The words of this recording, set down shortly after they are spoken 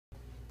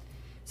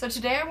So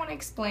today I want to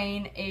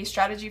explain a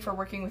strategy for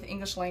working with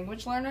English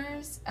language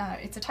learners.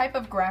 It's a type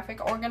of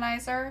graphic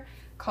organizer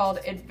called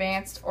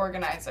advanced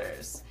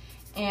organizers.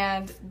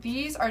 And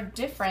these are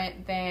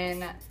different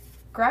than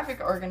graphic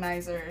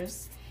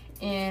organizers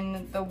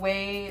in the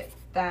way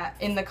that,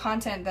 in the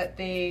content that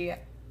they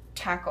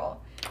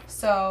tackle.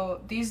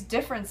 So these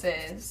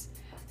differences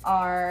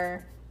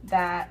are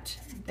that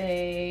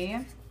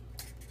they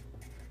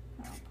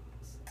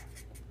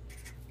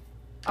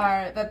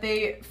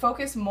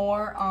focus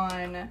more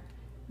on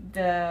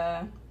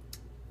the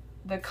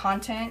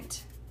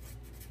content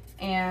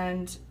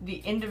and the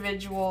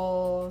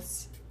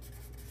individual's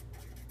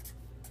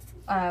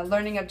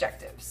learning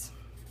objectives,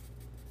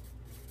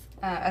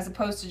 as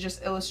opposed to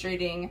just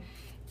illustrating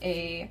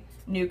a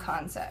new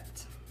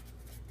concept.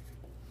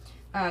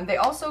 They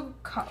also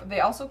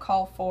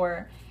call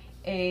for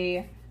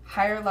a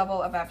higher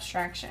level of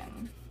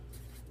abstraction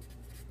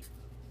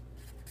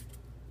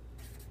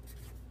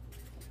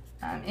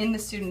in the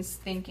student's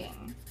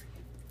thinking.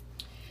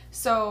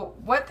 So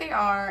what they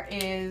are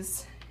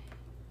is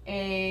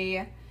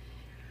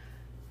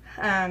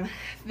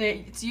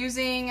it's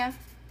using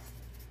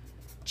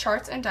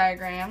charts and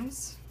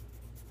diagrams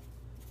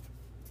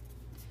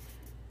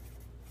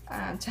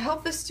to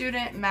help the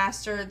student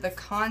master the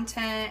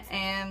content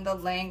and the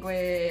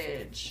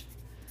language.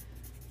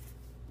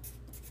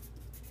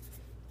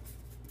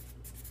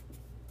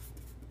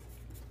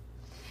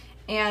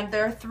 And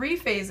there are 3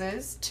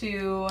 phases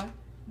to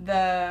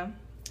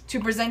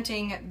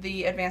presenting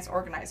the advanced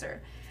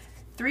organizer.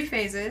 3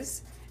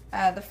 phases.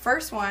 The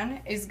first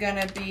one is going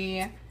to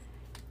be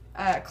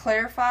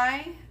clarify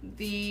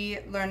the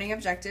learning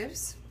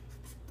objectives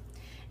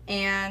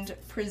and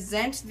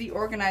present the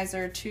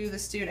organizer to the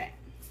student.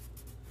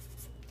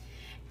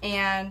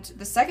 And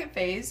the second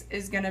phase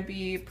is going to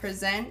be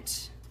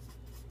present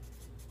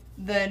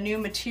the new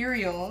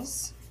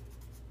materials,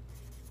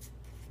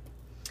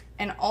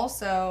 and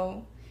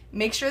also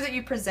make sure that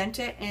you present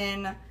it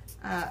in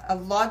a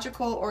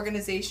logical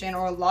organization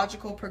or a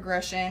logical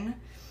progression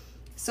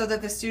so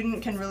that the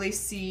student can really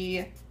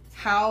see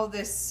how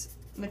this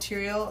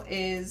material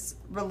is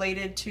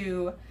related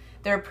to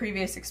their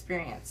previous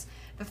experience.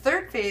 The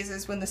third phase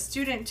is when the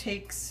student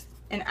takes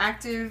an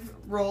active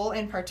role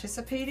in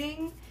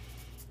participating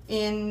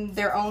in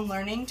their own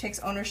learning, takes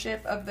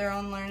ownership of their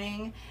own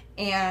learning,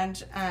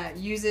 and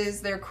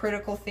uses their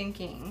critical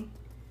thinking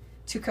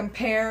to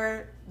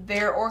compare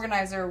their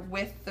organizer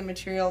with the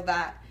material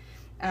that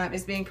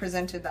is being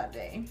presented that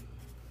day.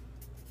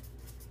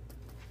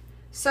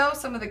 So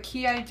some of the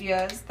key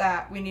ideas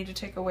that we need to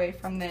take away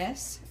from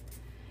this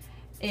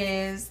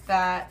is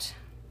that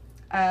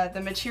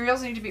the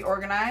materials need to be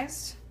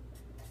organized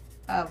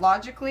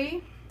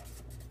logically,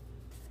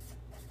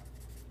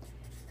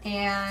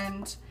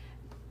 and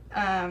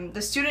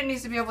the student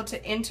needs to be able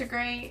to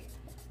integrate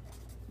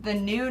the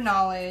new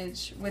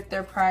knowledge with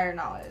their prior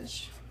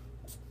knowledge.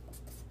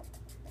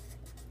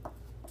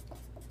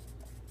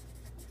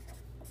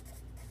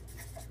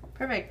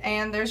 Perfect.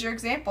 And there's your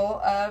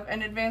example of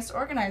an advanced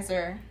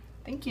organizer.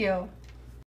 Thank you.